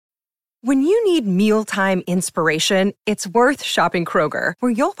When you need mealtime inspiration, it's worth shopping Kroger,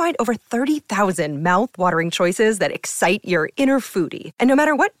 where you'll find over 30,000 mouth-watering choices that excite your inner foodie. And no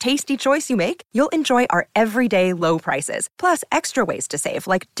matter what tasty choice you make, you'll enjoy our everyday low prices, plus extra ways to save,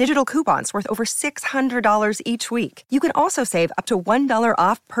 like digital coupons worth over $600 each week. You can also save up to $1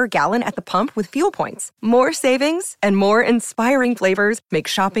 off per gallon at the pump with fuel points. More savings and more inspiring flavors make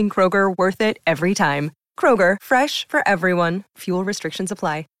shopping Kroger worth it every time. Kroger, fresh for everyone. Fuel restrictions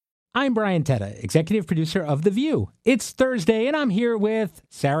apply. I'm Brian Tetta, executive producer of The View. It's Thursday, and I'm here with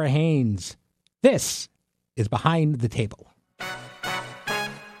Sara Haines. This is Behind the Table.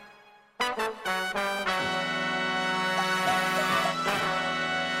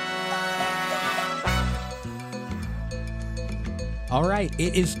 All right,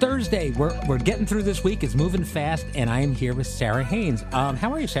 it is Thursday. We're getting through this week. It's moving fast, and I am here with Sara Haines.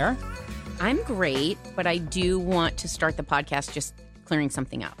 How are you, Sara? I'm great, but I do want to start the podcast just clearing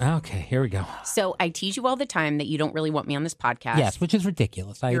something up. Okay, here we go. So I tease you all the time that you don't really want me on this podcast. Yes, which is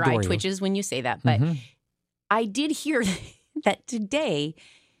ridiculous. Your adore eye you. twitches when you say that. But I did hear that today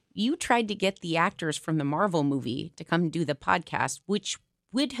you tried to get the actors from the Marvel movie to come do the podcast, which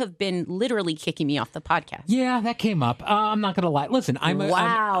would have been literally kicking me off the podcast. Yeah, that came up. I'm not going to lie. Listen, I'm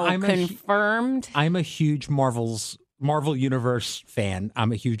confirmed. I'm a huge Marvel Universe fan.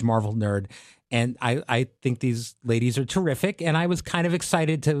 I'm a huge Marvel nerd. And I think these ladies are terrific. And I was kind of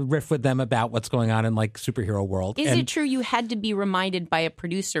excited to riff with them about what's going on in like superhero world. Is it true you had to be reminded by a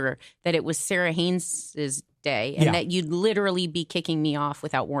producer that it was Sara Haines' day and that you'd literally be kicking me off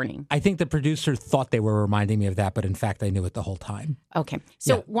without warning? I think the producer thought they were reminding me of that, but in fact, I knew it the whole time. Okay.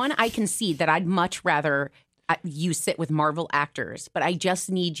 So one, I concede that I'd much rather you sit with Marvel actors, but I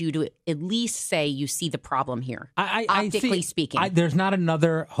just need you to at least say you see the problem here, optically speaking. There's not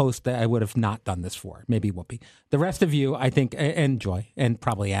another host that I would have not done this for. Maybe Whoopi. The rest of you, I think, and Joy, and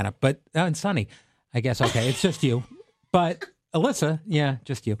probably Anna, but and Sunny, I guess, okay, it's just you. But Alyssa, yeah,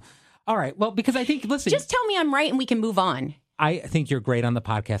 just you. All right, well, because I think, listen. Just tell me I'm right and we can move on. I think you're great on the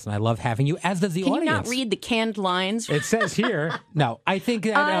podcast, and I love having you, as does the audience. Can you not read the canned lines? It says here, no, I think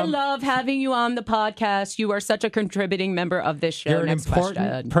that... I love having you on the podcast. You are such a contributing member of this show. You're an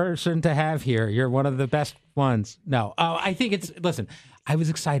important person to have here. You're one of the best ones. No, I think it's... Listen, I was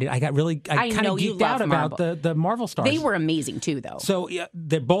excited. I kind of geeked out about the Marvel stars. They were amazing, too, though. So, yeah,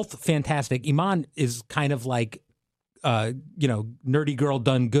 they're both fantastic. Iman is kind of like... nerdy girl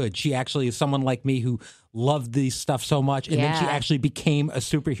done good. She actually is someone like me who loved this stuff so much, and then she actually became a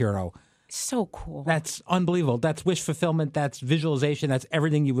superhero. So cool. That's unbelievable. That's wish fulfillment. That's visualization. That's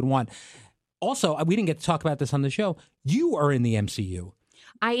everything you would want. Also, we didn't get to talk about this on the show. You are in the MCU.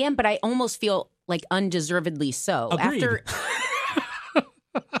 I am, but I almost feel like undeservedly so. Agreed.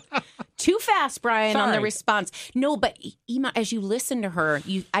 Too fast, Brian, Sorry. on the response. No, but Ima, as you listen to her,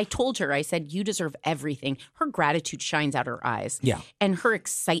 I told her, I said, you deserve everything. Her gratitude shines out her eyes. Yeah. And her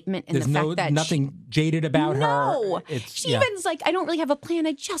excitement and There's the fact that nothing jaded about her. No. She even's like, I don't really have a plan.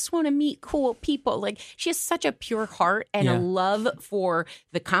 I just want to meet cool people. Like, she has such a pure heart and a love for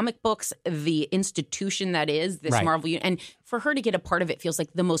the comic books, the institution that is this Marvel. And for her to get a part of it feels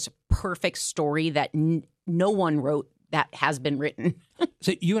like the most perfect story that no one wrote that has been written.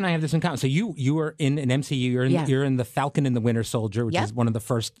 So you and I have this in common. So you are in an MCU. You're in the Falcon and the Winter Soldier, which is one of the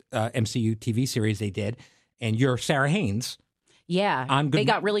first MCU TV series they did. And you're Sara Haines. Yeah. They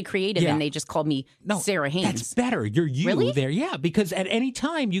got really creative and they just called me Sara Haines. That's better. You're you really? There. Yeah, because at any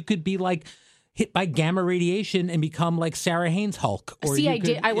time you could be like hit by gamma radiation and become like Sara Haines Hulk. Or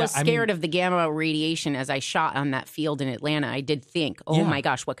I was scared of the gamma radiation as I shot on that field in Atlanta. I did think, my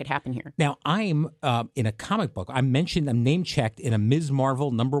gosh, what could happen here? Now, I'm in a comic book. I'm name-checked in a Ms.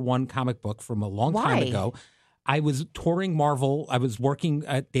 Marvel #1 comic book from a long time ago. I was touring Marvel. I was working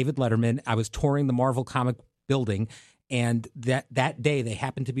at David Letterman. I was touring the Marvel comic building. And that day, they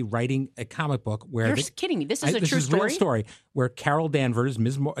happened to be writing a comic book where... You're kidding me. This is a true story? This is a real story, where Carol Danvers,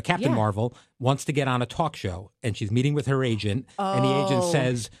 Captain Marvel, wants to get on a talk show. And she's meeting with her agent. And the agent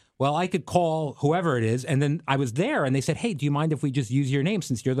says, well, I could call whoever it is. And then I was there, and they said, hey, do you mind if we just use your name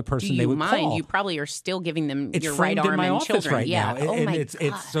since you're the person they would call? Do you mind? You probably are still giving them your right arm in my and office children. Right now. Oh, my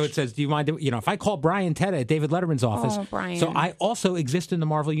gosh. So it says, do you mind, if I call Brian Tetta at David Letterman's office. Oh, Brian. So I also exist in the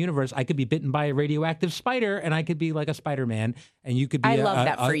Marvel Universe. I could be bitten by a radioactive spider, and I could be like a Spider-Man, and you could be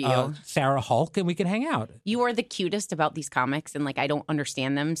a Sarah Hulk, and we could hang out. You are the cutest about these comics, and I don't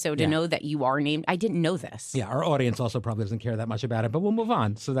understand them. So to know that you are named, I didn't know this. Yeah, our audience also probably doesn't care that much about it, but we'll move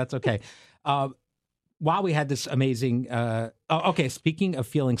on. So that's okay. While we had this amazing... speaking of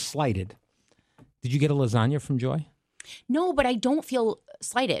feeling slighted, did you get a lasagna from Joy? No, but I don't feel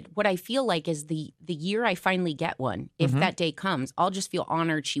slighted. What I feel like is the year I finally get one, if that day comes, I'll just feel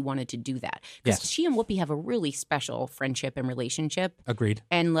honored she wanted to do that. Because she and Whoopi have a really special friendship and relationship. Agreed.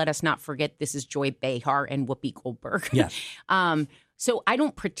 And let us not forget, this is Joy Behar and Whoopi Goldberg. Yes. So I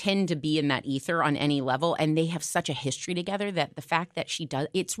don't pretend to be in that ether on any level. And they have such a history together that the fact that she does,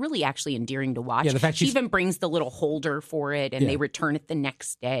 it's really actually endearing to watch. Yeah, the fact she even brings the little holder for it and they return it the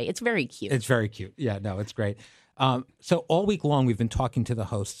next day. It's very cute. It's very cute. Yeah, no, it's great. So all week long, we've been talking to the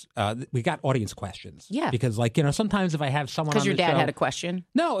hosts. We got audience questions. Yeah. Because, sometimes if I have someone on the show. Because your dad had a question?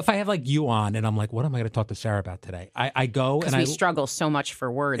 No, if I have, you on, and I'm like, what am I going to talk to Sara about today? I go and we struggle so much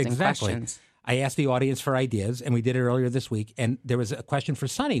for words and questions. I asked the audience for ideas, and we did it earlier this week. And there was a question for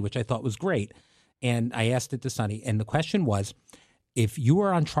Sunny, which I thought was great. And I asked it to Sunny. And the question was, if you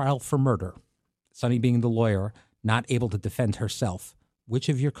were on trial for murder, Sunny being the lawyer, not able to defend herself, which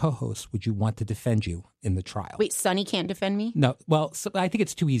of your co-hosts would you want to defend you in the trial? Wait, Sunny can't defend me? No. Well, I think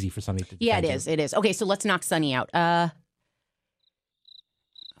it's too easy for Sunny to defend Yeah, it is. It is. Okay, so let's knock Sunny out. A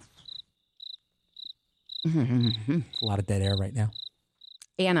lot of dead air right now.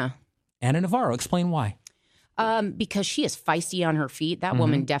 Anna Navarro. Explain why. Because she is feisty on her feet. That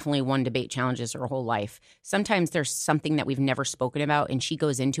woman definitely won debate challenges her whole life. Sometimes there's something that we've never spoken about, and she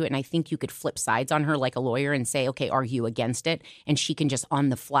goes into it, and I think you could flip sides on her like a lawyer and say, okay, argue against it, and she can just on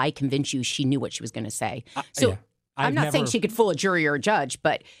the fly convince you she knew what she was going to say. I'm not saying she could fool a jury or a judge,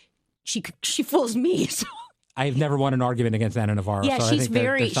 but she fools me. So. I've never won an argument against Anna Navarro. Yeah, so she's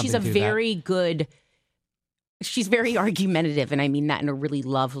she's very argumentative, and I mean that in a really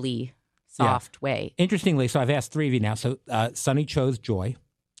lovely, soft way. Interestingly, so I've asked three of you now. So Sunny chose Joy.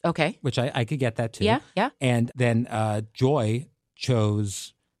 Okay. Which I could get that too. Yeah. And then Joy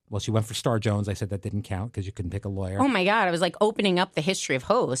chose, she went for Star Jones. I said that didn't count because you couldn't pick a lawyer. Oh my God. I was opening up the history of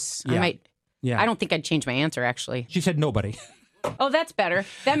hosts. Yeah. I don't think I'd change my answer, actually. She said nobody. Oh, that's better.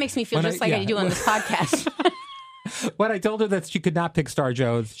 That makes me feel just like I do on this podcast. When I told her that she could not pick Star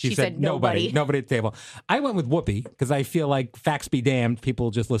Jones, she said nobody at the table. I went with Whoopi because I feel like facts be damned,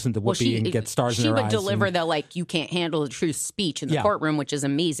 people just listen to Whoopi and get stars in their eyes. She would deliver the you can't handle the truth speech in the courtroom, which is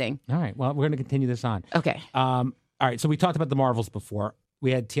amazing. All right. Well, we're going to continue this on. Okay. All right. So we talked about the Marvels before.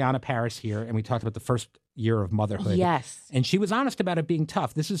 We had Tiana Paris here, and we talked about the first year of motherhood. Yes. And she was honest about it being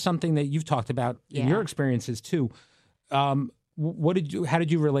tough. This is something that you've talked about in your experiences too. How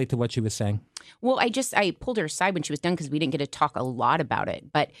did you relate to what she was saying? Well, I pulled her aside when she was done because we didn't get to talk a lot about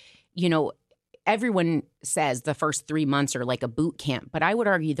it. But, everyone says the first 3 months are like a boot camp. But I would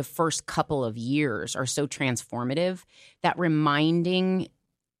argue the first couple of years are so transformative that reminding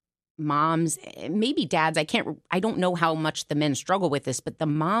moms, maybe dads, I don't know how much the men struggle with this, but the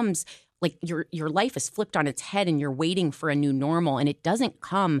moms, your life is flipped on its head and you're waiting for a new normal and it doesn't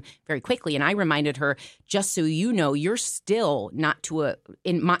come very quickly. And I reminded her, just so you know, you're still not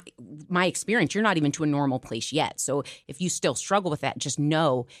in my experience, you're not even to a normal place yet. So if you still struggle with that, just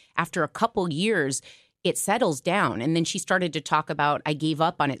know after a couple years, it settles down. And then she started to talk about, I gave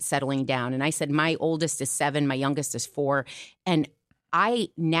up on it settling down. And I said, my oldest is 7, my youngest is 4. And I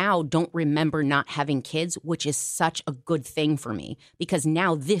now don't remember not having kids, which is such a good thing for me because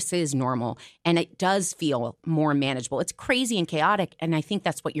now this is normal and it does feel more manageable. It's crazy and chaotic, and I think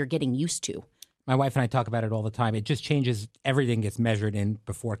that's what you're getting used to. My wife and I talk about it all the time. It just changes. Everything gets measured in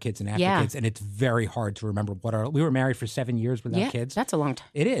before kids and after kids. And it's very hard to remember we were married for 7 years without kids. That's a long time.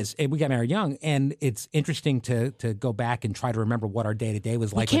 It is. We got married young. And it's interesting to go back and try to remember what our day-to-day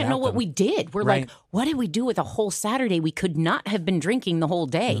was like. We can't know what we did. We're like, what did we do with a whole Saturday? We could not have been drinking the whole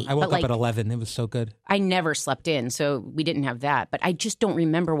day. I woke up at 11. It was so good. I never slept in, so we didn't have that. But I just don't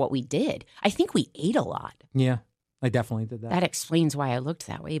remember what we did. I think we ate a lot. Yeah, I definitely did that. That explains why I looked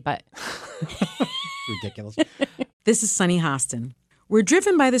that way, but... Ridiculous. This is Sunny Hostin. We're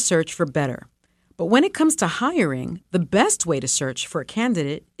driven by the search for better. But when it comes to hiring, the best way to search for a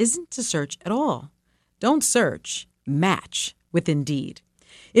candidate isn't to search at all. Don't search, match with Indeed.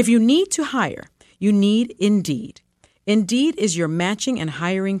 If you need to hire, you need Indeed. Indeed is your matching and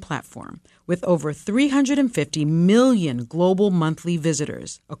hiring platform with over 350 million global monthly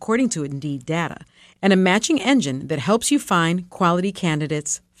visitors, according to Indeed data, and a matching engine that helps you find quality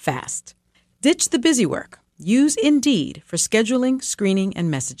candidates fast. Ditch the busy work. Use Indeed for scheduling, screening,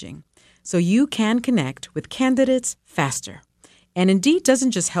 and messaging so you can connect with candidates faster. And Indeed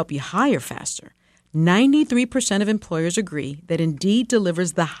doesn't just help you hire faster. 93% of employers agree that Indeed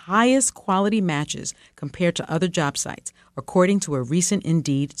delivers the highest quality matches compared to other job sites, according to a recent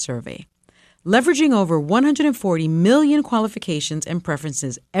Indeed survey. Leveraging over 140 million qualifications and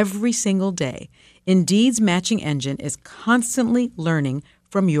preferences every single day, Indeed's matching engine is constantly learning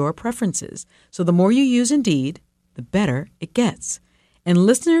from your preferences. So the more you use Indeed, the better it gets. And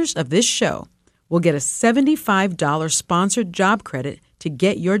listeners of this show will get a $75 sponsored job credit to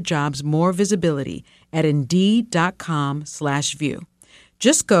get your jobs more visibility at Indeed.com/view.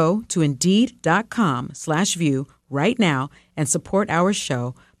 Just go to Indeed.com/view right now and support our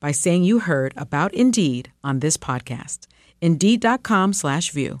show by saying you heard about Indeed on this podcast.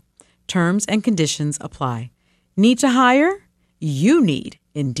 Indeed.com/view. Terms and conditions apply. Need to hire? You need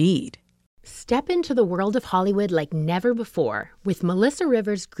Indeed. Step into the world of Hollywood like never before with Melissa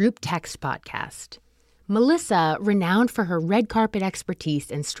Rivers' Group Text podcast. Melissa, renowned for her red carpet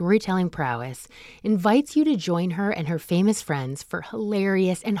expertise and storytelling prowess, invites you to join her and her famous friends for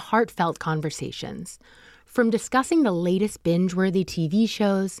hilarious and heartfelt conversations. From discussing the latest binge-worthy TV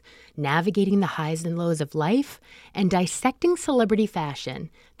shows, navigating the highs and lows of life, and dissecting celebrity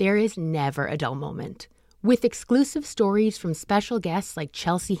fashion, there is never a dull moment. With exclusive stories from special guests like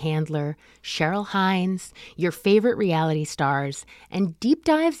Chelsea Handler, Cheryl Haines, your favorite reality stars, and deep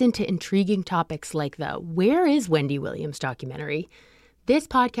dives into intriguing topics like the Where is Wendy Williams documentary, this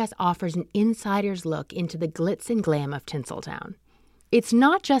podcast offers an insider's look into the glitz and glam of Tinseltown. It's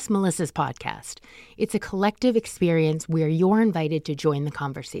not just Melissa's podcast. It's a collective experience where you're invited to join the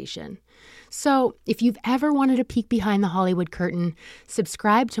conversation. So if you've ever wanted a peek behind the Hollywood curtain,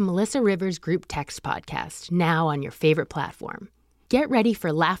 subscribe to Melissa Rivers' Group Text podcast now on your favorite platform. Get ready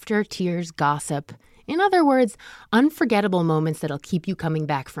for laughter, tears, gossip. In other words, unforgettable moments that'll keep you coming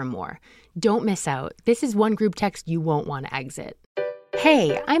back for more. Don't miss out. This is one group text you won't want to exit.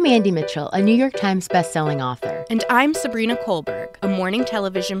 Hey, I'm Andy Mitchell, a New York Times bestselling author. And I'm Sabrina Kohlberg, a morning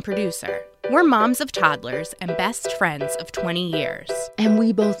television producer. We're moms of toddlers and best friends of 20 years. And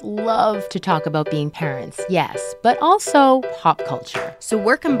we both love to talk about being parents, yes, but also pop culture. So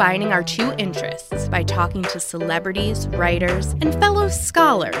we're combining our two interests by talking to celebrities, writers, and fellow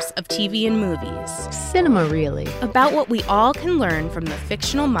scholars of TV and movies. Cinema, really. About what we all can learn from the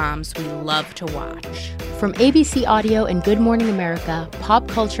fictional moms we love to watch. From ABC Audio and Good Morning America, Pop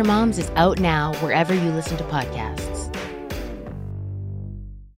Culture Moms is out now wherever you listen to podcasts.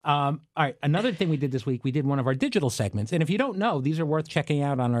 All right. Another thing we did this week, we did one of our digital segments. And if you don't know, these are worth checking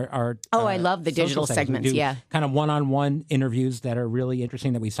out on our I love the digital segments. We do yeah. kind of one-on-one interviews that are really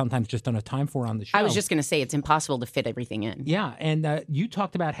interesting that we sometimes just don't have time for on the show. I was just going to say it's impossible to fit everything in. Yeah. And you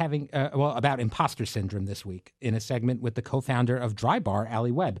talked about having, about imposter syndrome this week in a segment with the co-founder of Dry Bar,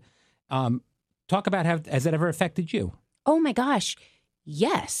 Allie Webb. Talk about has that ever affected you? Oh, my gosh.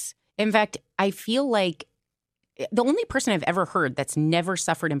 Yes. In fact, I feel like the only person I've ever heard that's never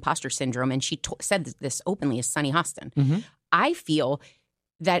suffered imposter syndrome, and she said this openly, is Sunny Hostin. Mm-hmm. I feel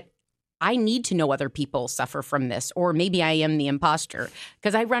that I need to know other people suffer from this, or maybe I am the imposter,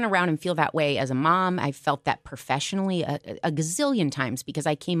 because I run around and feel that way as a mom. I felt that professionally a gazillion times because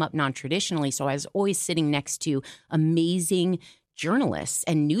I came up non-traditionally, so I was always sitting next to amazing journalists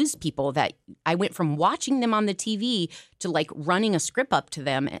and news people that I went from watching them on the TV to like running a script up to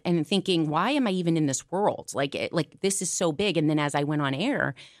them and thinking, why am I even in this world? Like this is so big. And then as I went on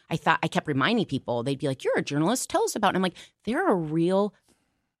air, I kept reminding people, they'd be like, you're a journalist, tell us about it. And I'm like, there are real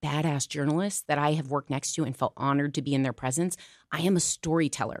badass journalists that I have worked next to and felt honored to be in their presence. I am a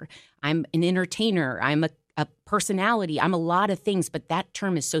storyteller. I'm an entertainer. I'm a personality. I'm a lot of things, but that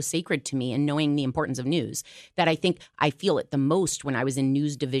term is so sacred to me, and knowing the importance of news, that I think I feel it the most when I was in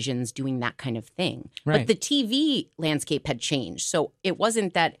news divisions doing that kind of thing. Right. But the TV landscape had changed. So it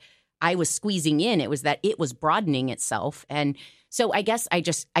wasn't that I was squeezing in, it was that it was broadening itself. And so I guess I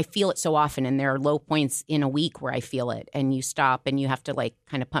feel it so often, and there are low points in a week where I feel it, and you stop and you have to like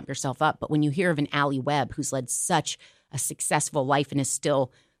kind of pump yourself up. But when you hear of an Allie Webb who's led such a successful life and is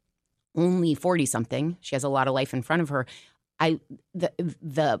still only 40-something, she has a lot of life in front of her.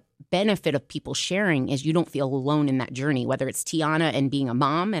 The benefit of people sharing is you don't feel alone in that journey, whether it's Tiana and being a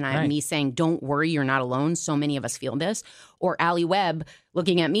mom and Right. me saying, don't worry, you're not alone. So many of us feel this. Or Allie Webb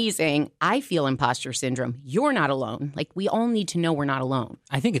looking at me saying, I feel imposter syndrome. You're not alone. Like, we all need to know we're not alone.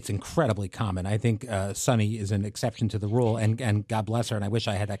 I think it's incredibly common. I think Sunny is an exception to the rule, and God bless her, and I wish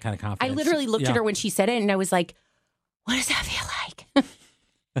I had that kind of confidence. I literally looked at her when she said it, and I was like, what does that feel like?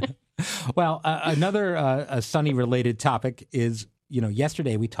 Well, another Sunny-related topic is,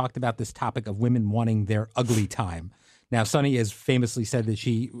 yesterday we talked about this topic of women wanting their ugly time. Now, Sunny has famously said that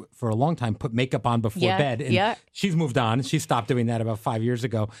she, for a long time, put makeup on before bed. And she's moved on. She stopped doing that about 5 years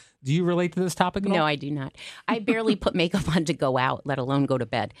ago. Do you relate to this topic at all? No, I do not. I barely put makeup on to go out, let alone go to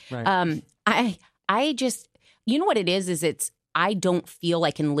bed. Right. I just, you know what it is it's, I don't feel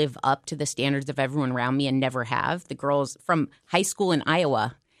I can live up to the standards of everyone around me, and never have. The girls from high school in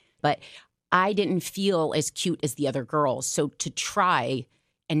Iowa, but I didn't feel as cute as the other girls. So to try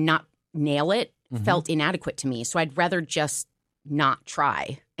and not nail it felt inadequate to me. So I'd rather just not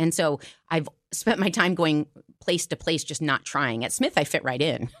try. And so I've spent my time going place to place, just not trying. At Smith, I fit right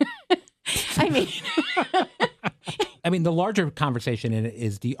in. I mean, the larger conversation in it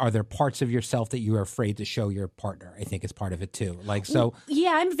is, are there parts of yourself that you are afraid to show your partner? I think is part of it too. Like, so.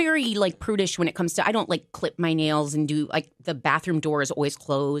 Yeah, I'm very prudish when it comes to, I don't clip my nails and do the bathroom door is always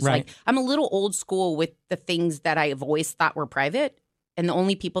closed. Right. I'm a little old school with the things that I have always thought were private. And the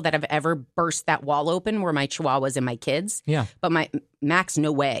only people that have ever burst that wall open were my chihuahuas and my kids. Yeah. But my Max,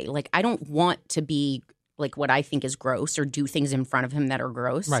 no way. I don't want to be what I think is gross or do things in front of him that are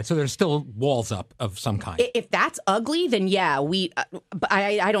gross. Right. So there's still walls up of some kind. If that's ugly, then yeah, but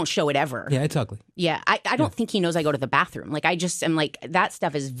I don't show it ever. Yeah, it's ugly. Yeah. I don't think he knows I go to the bathroom. I just am that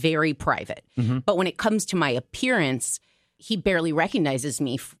stuff is very private. Mm-hmm. But when it comes to my appearance, he barely recognizes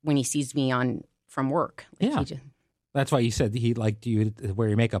me when he sees me from work. Yeah. That's why you said he liked you to wear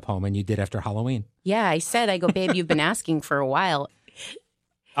your makeup home, and you did after Halloween. Yeah, I go, babe, you've been asking for a while.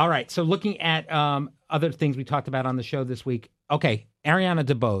 All right. So looking at other things we talked about on the show this week. Okay. Ariana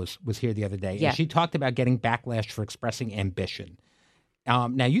DeBose was here the other day, and she talked about getting backlash for expressing ambition.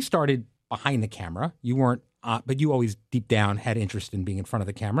 Now, you started behind the camera. You weren't, but you always deep down had interest in being in front of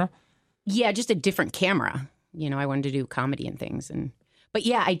the camera. Yeah, just a different camera. I wanted to do comedy and things. But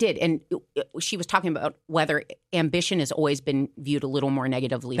yeah, I did. And she was talking about whether ambition has always been viewed a little more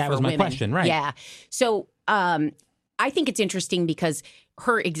negatively for women. That was my question, right. Yeah. So I think it's interesting because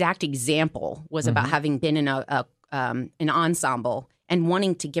her exact example was about having been in an ensemble and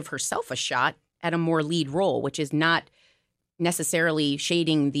wanting to give herself a shot at a more lead role, which is not necessarily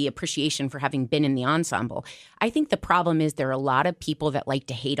shading the appreciation for having been in the ensemble. I think the problem is there are a lot of people that like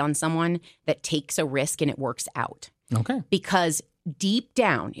to hate on someone that takes a risk and it works out. Okay. Because deep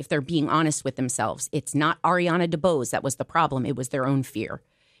down, if they're being honest with themselves, it's not Ariana DeBose that was the problem. It was their own fear.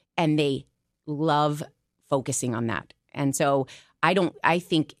 And they love focusing on that. And so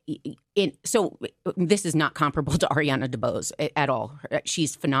so this is not comparable to Ariana DeBose at all.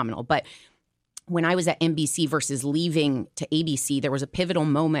 She's phenomenal. But when I was at NBC versus leaving to ABC, there was a pivotal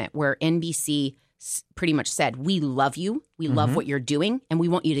moment where NBC pretty much said, we love you. We love what you're doing. And we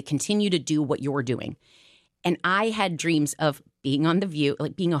want you to continue to do what you're doing. And I had dreams of being on The View,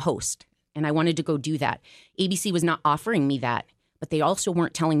 being a host. And I wanted to go do that. ABC was not offering me that, but they also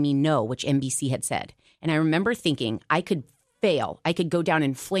weren't telling me no, which NBC had said. And I remember thinking I could fail. I could go down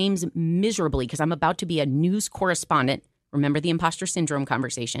in flames miserably because I'm about to be a news correspondent. Remember the imposter syndrome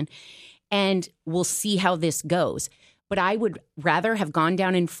conversation. And we'll see how this goes. But I would rather have gone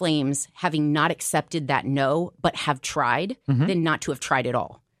down in flames having not accepted that no, but have tried than not to have tried at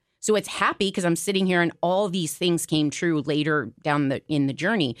all. So it's happy because I'm sitting here and all these things came true later down in the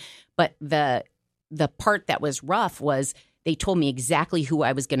journey. But the part that was rough was they told me exactly who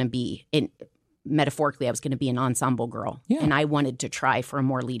I was going to be. And metaphorically, I was going to be an ensemble girl. Yeah. And I wanted to try for a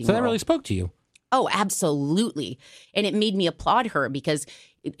more leading role. So that really spoke to you. Oh, absolutely. And it made me applaud her because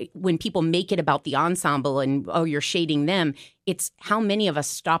when people make it about the ensemble and, oh, you're shading them, it's how many of us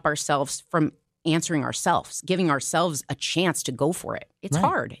stop ourselves from answering ourselves, giving ourselves a chance to go for it. It's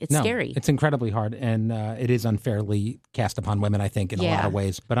hard. It's scary. It's incredibly hard. And it is unfairly cast upon women, I think, in a lot of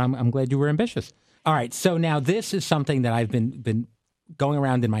ways. But I'm glad you were ambitious. All right. So now this is something that I've been going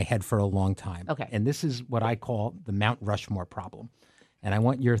around in my head for a long time. Okay. And this is what I call the Mount Rushmore problem. And I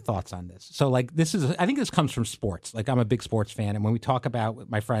want your thoughts on this. So, I think this comes from sports. I'm a big sports fan. And when we talk about with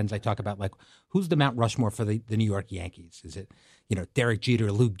my friends, I talk about, who's the Mount Rushmore for the New York Yankees? Is it, Derek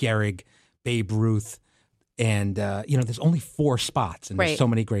Jeter, Lou Gehrig, Babe Ruth? And, there's only 4 spots, and there's so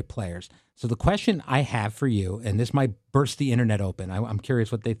many great players. So the question I have for you, and this might burst the internet open. I'm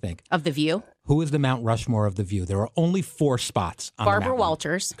curious what they think. Of The View? Who is the Mount Rushmore of The View? There are only 4 spots on Barbara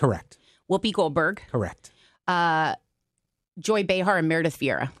Walters. Correct. Whoopi Goldberg. Correct. Joy Behar and Meredith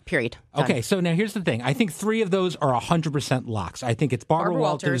Vieira, period. Done. Okay, so now here's the thing. I think 3 of those are 100% locks. I think it's Barbara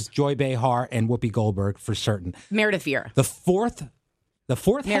Walters, Joy Behar, and Whoopi Goldberg for certain. Meredith Vieira. The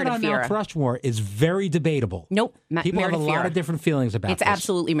fourth head on Mount Rushmore is very debatable. Nope. People Meredith have a lot Vieira. of different feelings about It's this.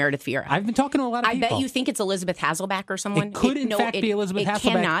 absolutely Meredith Vieira. I've been talking to a lot of people. I bet you think it's Elizabeth Hasselbeck or someone. It could, in fact, be Elizabeth Hasselbeck. It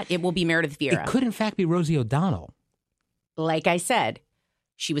cannot. It will be Meredith Vieira. It could, in fact, be Rosie O'Donnell. Like I said,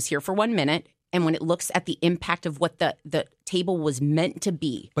 she was here for 1 minute. And when it looks at the impact of what the table was meant to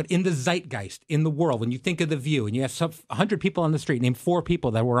be. But in the zeitgeist, in the world, when you think of The View, and you have 100 people on the street, name 4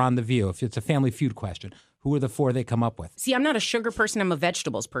 people that were on The View, if it's a Family Feud question, who are the 4 they come up with? See, I'm not a sugar person. I'm a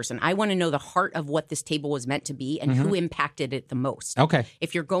vegetables person. I want to know the heart of what this table was meant to be and who impacted it the most. Okay.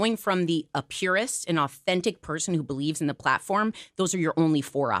 If you're going from a purist, an authentic person who believes in the platform, those are your only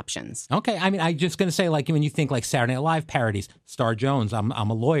 4 options. Okay. I mean, I'm just going to say, like, when you think like Saturday Night Live parodies, Star Jones, I'm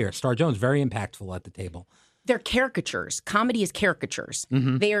a lawyer. Star Jones, very impactful at the table. They're caricatures. Comedy is caricatures.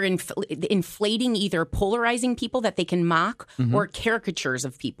 They are inflating, either polarizing people that they can mock or caricatures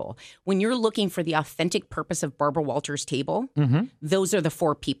of people. When you're looking for the authentic purpose of Barbara Walters' table, those are the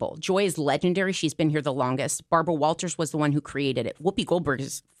 4 people. Joy is legendary. She's been here the longest. Barbara Walters was the one who created it. Whoopi Goldberg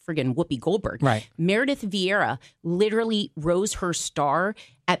is friggin' Whoopi Goldberg. Right. Meredith Vieira literally rose her star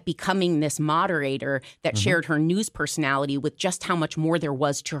at becoming this moderator that shared her news personality with just how much more there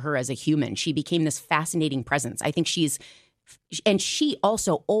was to her as a human. She became this fascinating presence. I think she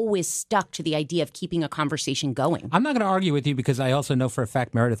also always stuck to the idea of keeping a conversation going. I'm not going to argue with you because I also know for a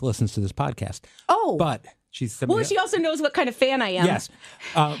fact Meredith listens to this podcast. Oh. But she's somebody else. She also knows what kind of fan I am. Yes.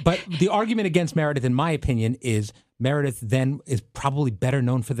 But the argument against Meredith, in my opinion, is Meredith then is probably better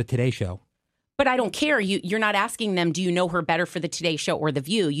known for the Today Show. But I don't care. You're not asking them, do you know her better for the Today Show or The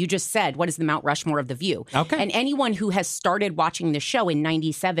View? You just said, what is the Mount Rushmore of The View? Okay. And anyone who has started watching the show in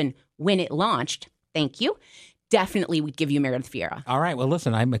 97 when it launched, thank you, definitely would give you Meredith Vieira. All right. Well,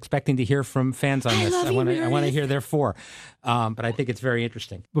 listen, I'm expecting to hear from fans on this. I want to hear their 4. But I think it's very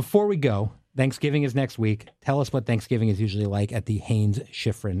interesting. Before we go, Thanksgiving is next week. Tell us what Thanksgiving is usually like at the Haines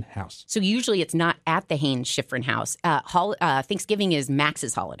Schifrin house. So usually it's not at the Haines Schifrin house. Thanksgiving is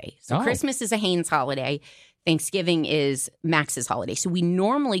Max's holiday. So Christmas is a Haines holiday. Thanksgiving is Max's holiday. So we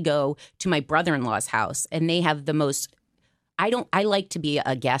normally go to my brother-in-law's house, and they have the most... I like to be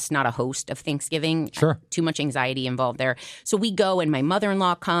a guest, not a host of Thanksgiving. Sure. Too much anxiety involved there. So we go, and my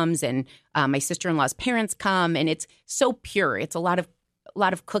mother-in-law comes, and my sister-in-law's parents come, and it's so pure. It's a lot of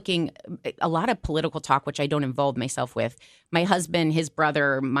cooking, a lot of political talk, which I don't involve myself with. My husband, his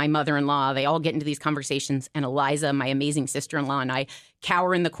brother, my mother-in-law, they all get into these conversations. And Eliza, my amazing sister-in-law, and I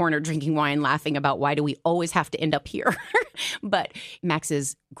cower in the corner drinking wine, laughing about why do we always have to end up here? But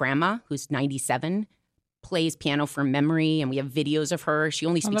Max's grandma, who's 97, plays piano from memory, and we have videos of her. She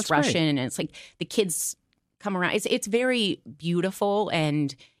only speaks Russian, and it's like the kids come around. It's very beautiful,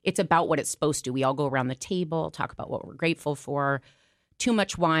 and it's about what it's supposed to. We all go around the table, talk about what we're grateful for. Too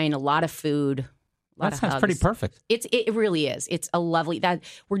much wine, a lot of food, That sounds pretty perfect. It really is. It's a lovely that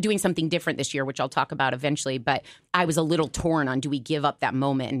we're doing something different this year, which I'll talk about eventually. But I was a little torn on, do we give up that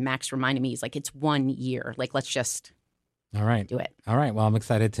moment? And Max reminded me, he's like, it's 1 year. Like, let's just do it. All right. Well, I'm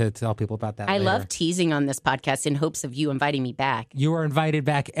excited to tell people about that. I later. love teasing on this podcast in hopes of you inviting me back. You are invited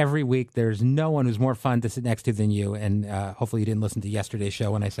back every week. There's no one who's more fun to sit next to than you. And hopefully you didn't listen to yesterday's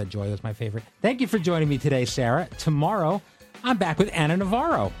show when I said Joy was my favorite. Thank you for joining me today, Sarah. Tomorrow, I'm back with Anna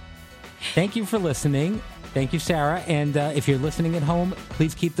Navarro. Thank you for listening. Thank you, Sarah. And if you're listening at home,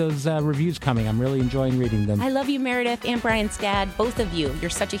 please keep those reviews coming. I'm really enjoying reading them. I love you, Meredith, and Brian's dad, both of you. You're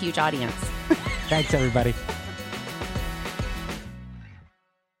such a huge audience. Thanks, everybody.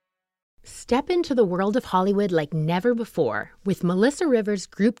 Step into the world of Hollywood like never before with Melissa Rivers'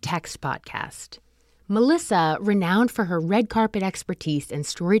 Group Text podcast. Melissa, renowned for her red carpet expertise and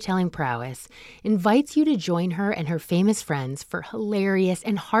storytelling prowess, invites you to join her and her famous friends for hilarious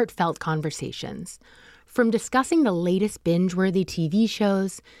and heartfelt conversations. From discussing the latest binge-worthy TV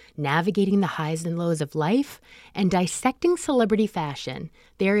shows, navigating the highs and lows of life, and dissecting celebrity fashion,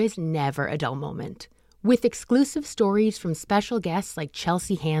 there is never a dull moment. With exclusive stories from special guests like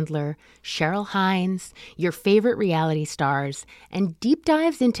Chelsea Handler, Cheryl Haines, your favorite reality stars, and deep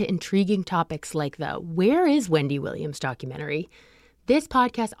dives into intriguing topics like the Where is Wendy Williams documentary, this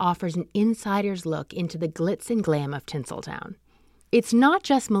podcast offers an insider's look into the glitz and glam of Tinseltown. It's not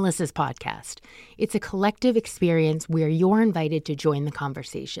just Melissa's podcast. It's a collective experience where you're invited to join the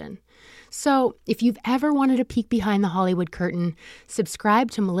conversation. So, if you've ever wanted a peek behind the Hollywood curtain,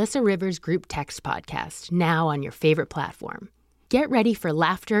 subscribe to Melissa Rivers' Group Text podcast, now on your favorite platform. Get ready for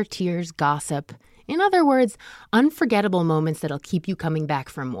laughter, tears, gossip. In other words, unforgettable moments that'll keep you coming back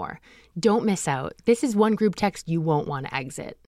for more. Don't miss out. This is one group text you won't want to exit.